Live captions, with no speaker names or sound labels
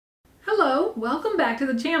Hello, welcome back to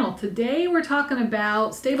the channel. Today we're talking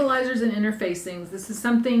about stabilizers and interfacings. This is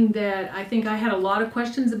something that I think I had a lot of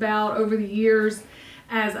questions about over the years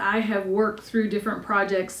as I have worked through different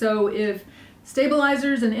projects. So if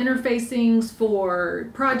stabilizers and interfacings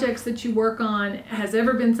for projects that you work on has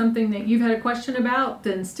ever been something that you've had a question about,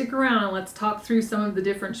 then stick around and let's talk through some of the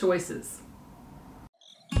different choices.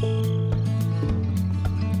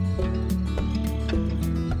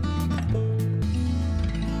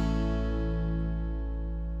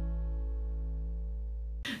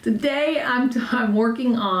 Today I'm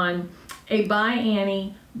working on a by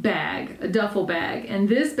Annie bag, a duffel bag, and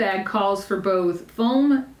this bag calls for both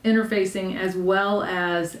foam interfacing as well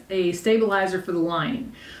as a stabilizer for the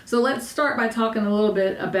lining. So let's start by talking a little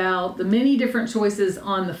bit about the many different choices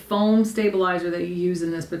on the foam stabilizer that you use in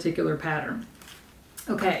this particular pattern.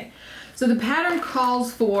 Okay, so the pattern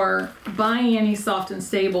calls for by Annie Soft and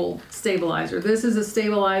Stable stabilizer. This is a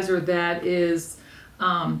stabilizer that is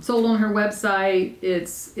sold on her website.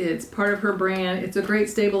 It's part of her brand. It's a great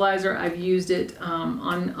stabilizer. I've used it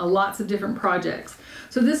on lots of different projects.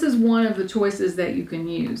 So this is one of the choices that you can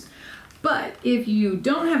use. But if you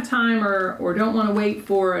don't have time or don't want to wait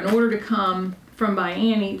for an order to come from by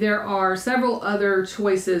Annie, there are several other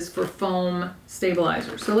choices for foam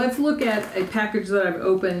stabilizers. So let's look at a package that I've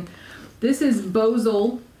opened. This is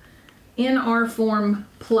Bosal NR Form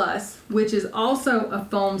Plus, which is also a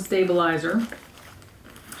foam stabilizer.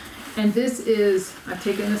 And this is, I've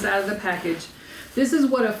taken this out of the package. This is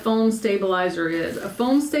what a foam stabilizer is. A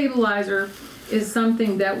foam stabilizer is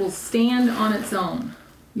something that will stand on its own.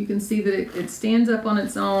 You can see that it stands up on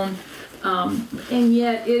its own, and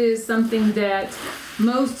yet it is something that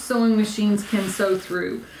most sewing machines can sew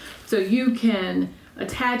through. So you can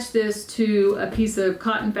attach this to a piece of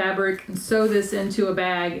cotton fabric and sew this into a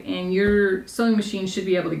bag, and your sewing machine should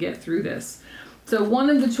be able to get through this. So one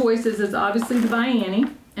of the choices is obviously the by Annie.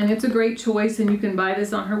 And it's a great choice, and you can buy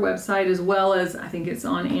this on her website as well as I think it's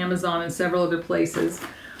on Amazon and several other places.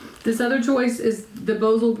 This other choice is the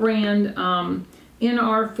Bosal brand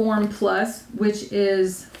NR Form Plus, which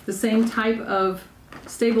is the same type of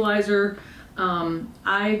stabilizer.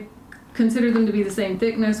 I consider them to be the same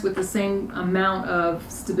thickness with the same amount of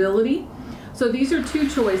stability. So these are two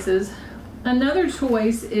choices. Another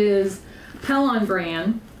choice is Pellon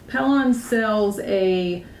brand. Pellon sells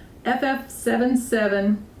a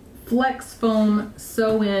FF77 Flex Foam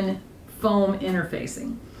Sew-In Foam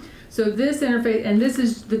Interfacing. So this interface, and this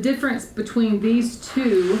is the difference between these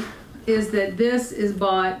two, is that this is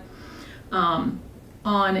bought on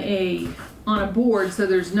a board, so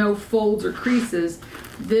there's no folds or creases.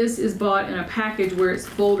 This is bought in a package where it's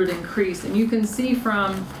folded and creased, and you can see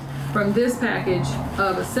from this package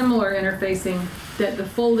of a similar interfacing that the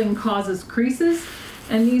folding causes creases,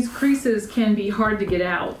 and these creases can be hard to get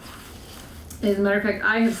out. As a matter of fact,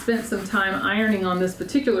 I have spent some time ironing on this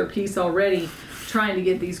particular piece already, trying to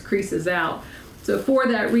get these creases out. So for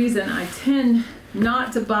that reason, I tend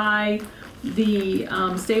not to buy the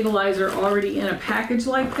stabilizer already in a package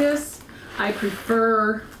like this. I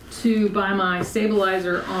prefer to buy my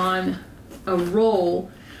stabilizer on a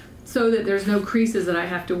roll so that there's no creases that I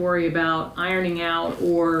have to worry about ironing out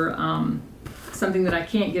or something that I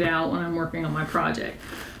can't get out when I'm working on my project.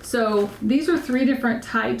 So these are three different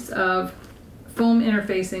types of foam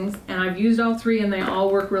interfacings, and I've used all three and they all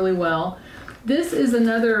work really well. This is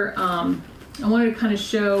another, I wanted to kind of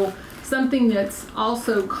show something that's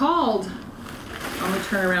also called, I'm going to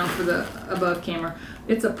turn around for the above camera.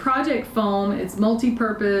 It's a project foam, it's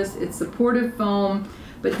multi-purpose, it's supportive foam,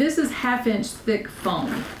 but this is 1/2 inch thick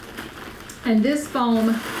foam. And this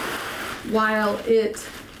foam, while it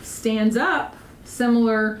stands up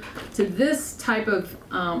similar to this type of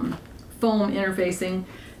foam interfacing,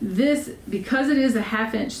 this, because it is a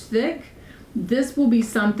 1/2 inch thick, this will be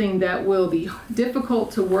something that will be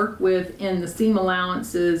difficult to work with in the seam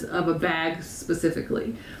allowances of a bag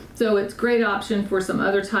specifically. So it's a great option for some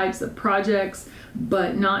other types of projects,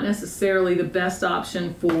 but not necessarily the best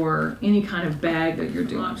option for any kind of bag that you're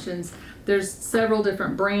doing. Options. There's several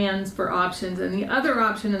different brands for options, and the other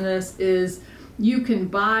option in this is you can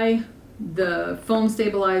buy the foam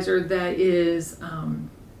stabilizer that is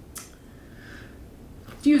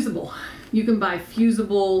fusible. You can buy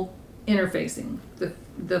fusible interfacing.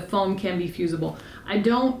 The foam can be fusible. I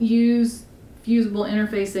don't use fusible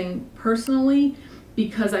interfacing personally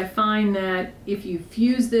because I find that if you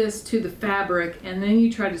fuse this to the fabric and then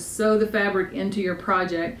you try to sew the fabric into your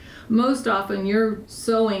project, most often you're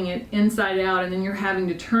sewing it inside out and then you're having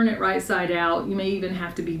to turn it right side out. You may even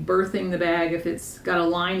have to be birthing the bag if it's got a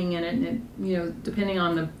lining in it, and it, you know, depending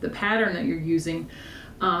on the pattern that you're using.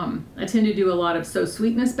 I tend to do a lot of sew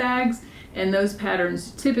sweetness bags, and those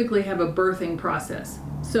patterns typically have a birthing process.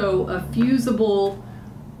 So a fusible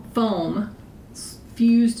foam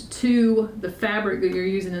fused to the fabric that you're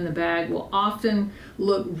using in the bag will often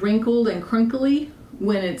look wrinkled and crinkly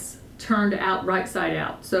when it's turned out right side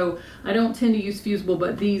out. So I don't tend to use fusible,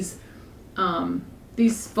 but these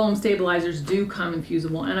foam stabilizers do come in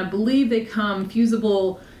fusible, and I believe they come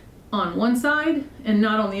fusible on one side and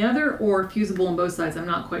not on the other, or fusible on both sides. I'm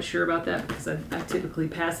not quite sure about that because I typically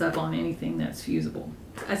pass up on anything that's fusible.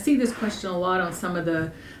 I see this question a lot on some of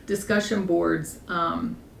the discussion boards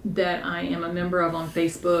that I am a member of on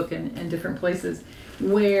Facebook and different places,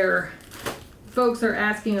 where folks are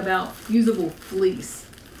asking about fusible fleece.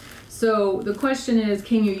 So the question is,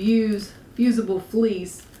 can you use fusible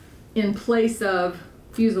fleece in place of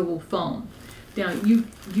fusible foam? Now you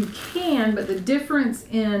can, but the difference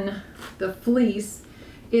in the fleece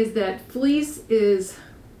is that fleece is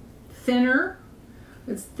thinner,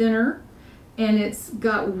 and it's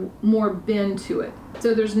got more bend to it.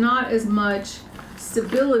 So there's not as much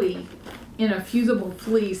stability in a fusible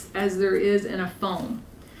fleece as there is in a foam.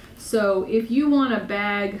 So if you want a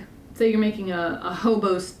bag, say you're making a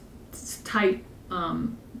hobo type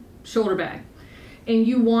shoulder bag, and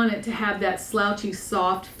you want it to have that slouchy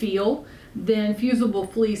soft feel, then fusible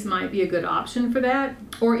fleece might be a good option for that,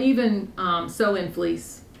 or even sew-in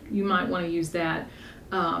fleece. You might want to use that,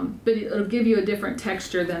 but it'll give you a different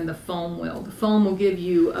texture than the foam will. The foam will give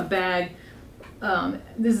you a bag.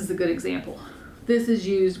 This is a good example. This is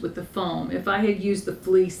used with the foam. If I had used the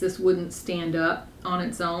fleece, this wouldn't stand up on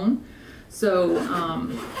its own. So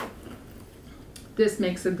this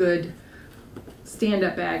makes a good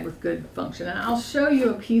stand-up bag with good function. And I'll show you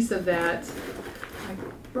a piece of that. I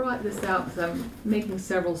brought this out because I'm making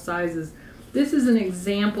several sizes. This is an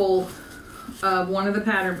example of one of the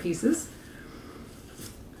pattern pieces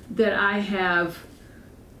that I have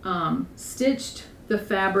stitched the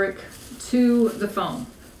fabric to the foam.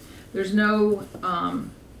 There's no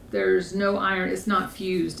iron, it's not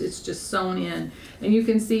fused, it's just sewn in. And you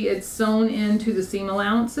can see it's sewn into the seam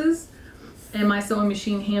allowances, and my sewing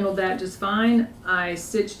machine handled that just fine. I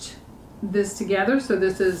stitched this together, so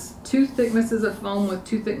this is 2 thicknesses of foam with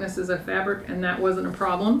 2 thicknesses of fabric, and that wasn't a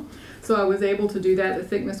problem. So I was able to do that. The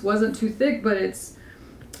thickness wasn't too thick, but it's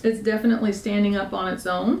definitely standing up on its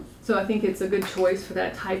own. So I think it's a good choice for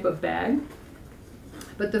that type of bag.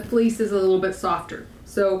 But the fleece is a little bit softer.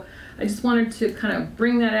 So I just wanted to kind of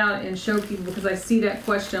bring that out and show people, because I see that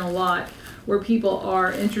question a lot where people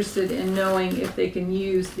are interested in knowing if they can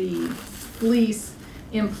use the fleece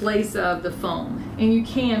in place of the foam. And you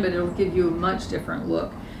can, but it'll give you a much different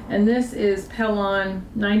look. And this is Pellon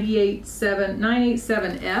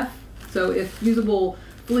 987F. So if fusible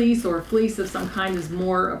fleece or fleece of some kind is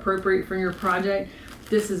more appropriate for your project,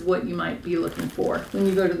 this is what you might be looking for when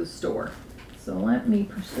you go to the store. So let me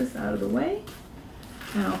push this out of the way.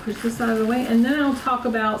 And I'll push this out of the way, and then I'll talk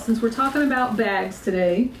about, since we're talking about bags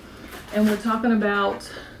today, and we're talking about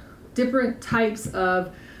different types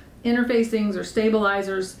of interfacings or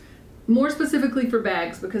stabilizers, more specifically for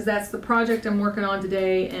bags, because that's the project I'm working on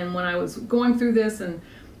today. And when I was going through this and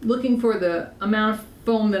looking for the amount of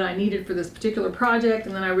foam that I needed for this particular project,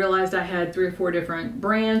 and then I realized I had 3 or 4 different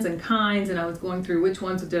brands and kinds, and I was going through which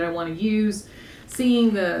ones did I want to use,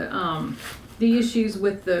 seeing the issues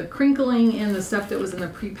with the crinkling and the stuff that was in the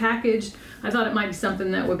prepackaged. I thought it might be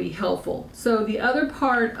something that would be helpful. So the other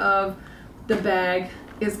part of the bag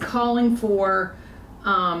is calling for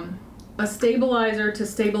a stabilizer to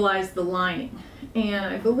stabilize the lining. And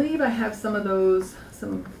I believe I have some of those,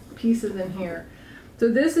 some pieces in here. So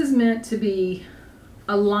this is meant to be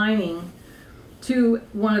a lining to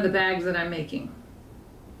one of the bags that I'm making.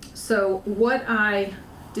 So what I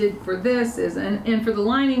did for this is, and for the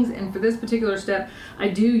linings and for this particular step, I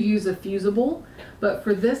do use a fusible, but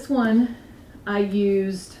for this one I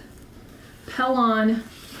used Pellon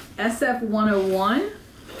SF101,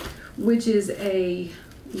 which is a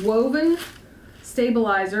woven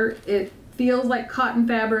stabilizer. It feels like cotton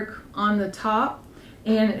fabric on the top,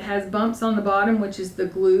 and it has bumps on the bottom, which is the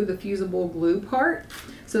glue, the fusible glue part.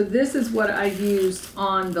 So this is what I used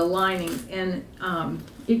on the linings, and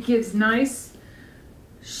it gives nice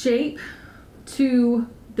shape to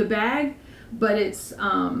the bag, but it's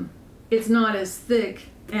not as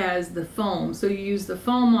thick as the foam. So you use the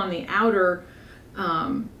foam on the outer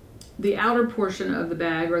portion of the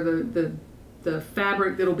bag, or the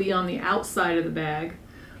fabric that'll be on the outside of the bag,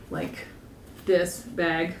 like this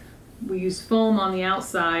bag. We use foam on the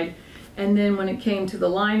outside, and then when it came to the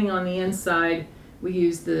lining on the inside, we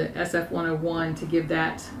used the SF101 to give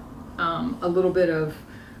that a little bit of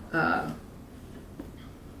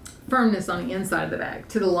firmness on the inside of the bag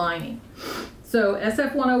to the lining. So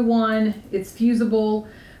SF101, it's fusible,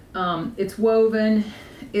 it's woven,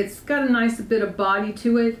 it's got a nice bit of body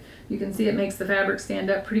to it. You can see it makes the fabric stand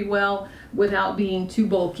up pretty well without being too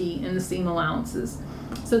bulky in the seam allowances.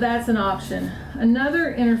 So that's an option.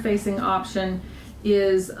 Another interfacing option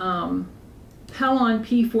is Pellon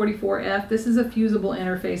P44F. This is a fusible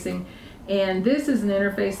interfacing, and this is an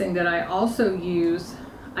interfacing that I also use.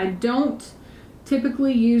 I don't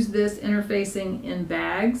typically use this interfacing in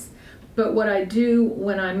bags, but what I do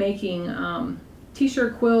when I'm making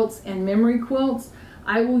t-shirt quilts and memory quilts,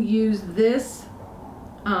 I will use this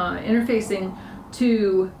interfacing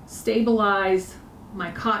to stabilize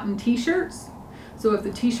my cotton t-shirts. So if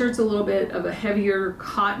the t-shirt's a little bit of a heavier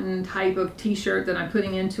cotton type of t-shirt that I'm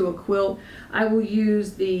putting into a quilt, I will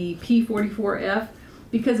use the P44F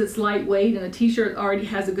because it's lightweight and the t-shirt already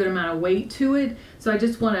has a good amount of weight to it. So I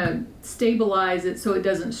just want to stabilize it so it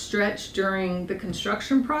doesn't stretch during the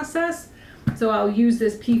construction process. So I'll use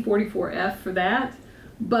this P44F for that.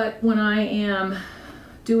 But when I am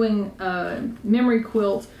doing a memory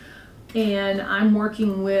quilt and I'm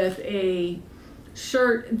working with a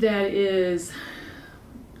shirt that is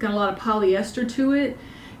got a lot of polyester to it,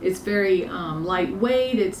 it's very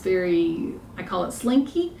lightweight, it's very, I call it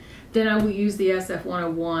slinky, then I will use the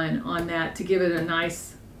SF101 on that to give it a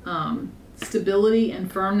nice stability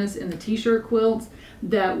and firmness in the t-shirt quilts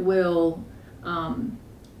that will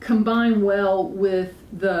combine well with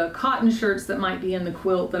the cotton shirts that might be in the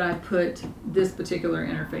quilt that I put this particular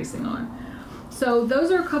interfacing on. So those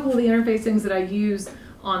are a couple of the interfacings that I use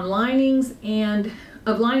on linings and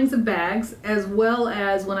linings of bags, as well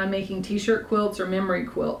as when I'm making t-shirt quilts or memory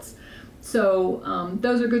quilts. So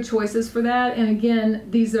those are good choices for that. And again,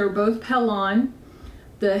 these are both Pellon.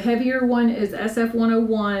 The heavier one is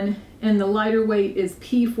SF101 and the lighter weight is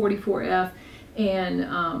P44F.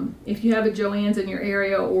 And if you have a Joann's in your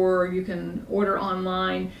area, or you can order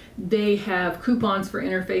online, they have coupons for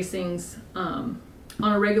interfacings on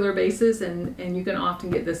a regular basis, and you can often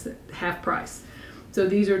get this at half price. So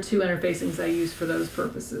these are two interfacings I use for those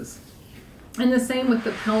purposes. And the same with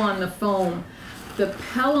the Pellon, the foam. The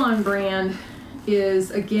Pellon brand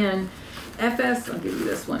is, again, I'll give you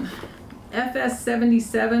this one,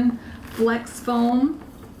 FS77 Flex Foam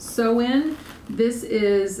Sew-In. This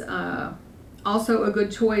is also a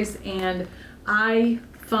good choice, and I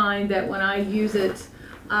find that when I use it,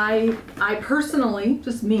 I personally,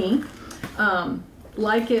 just me,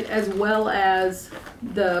 like it as well as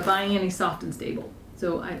the By Annie Soft and Stable.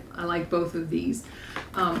 So I like both of these.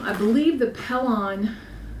 I believe the Pellon,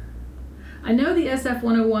 I know the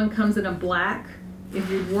SF101 comes in a black if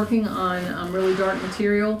you're working on really dark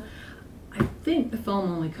material. I think the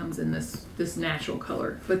foam only comes in this natural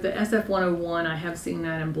color, but the SF101, I have seen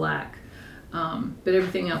that in black. But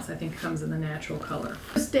everything else I think comes in the natural color.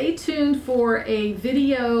 Stay tuned for a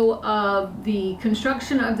video of the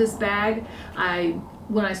construction of this bag.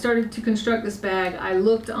 When I started to construct this bag, I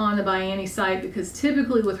looked on the By Annie site because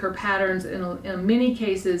typically with her patterns, in many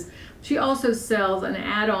cases, she also sells an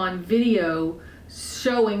add-on video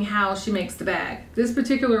showing how she makes the bag. This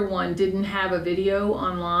particular one didn't have a video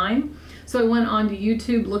online, so I went onto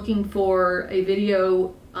YouTube looking for a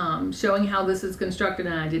video showing how this is constructed,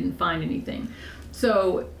 and I didn't find anything.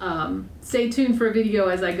 So stay tuned for a video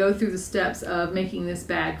as I go through the steps of making this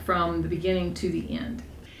bag from the beginning to the end.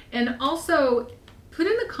 And also put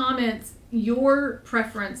in the comments your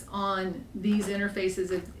preference on these interfacings.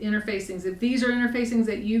 If these are interfacings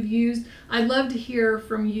that you've used, I'd love to hear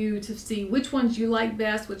from you to see which ones you like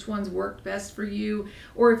best, which ones work best for you,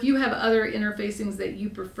 or if you have other interfacings that you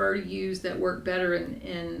prefer to use that work better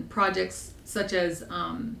in projects such as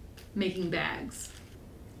making bags.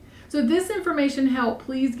 So if this information helped,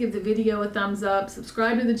 please give the video a thumbs up,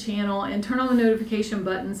 subscribe to the channel, and turn on the notification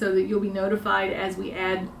button so that you'll be notified as we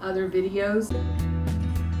add other videos.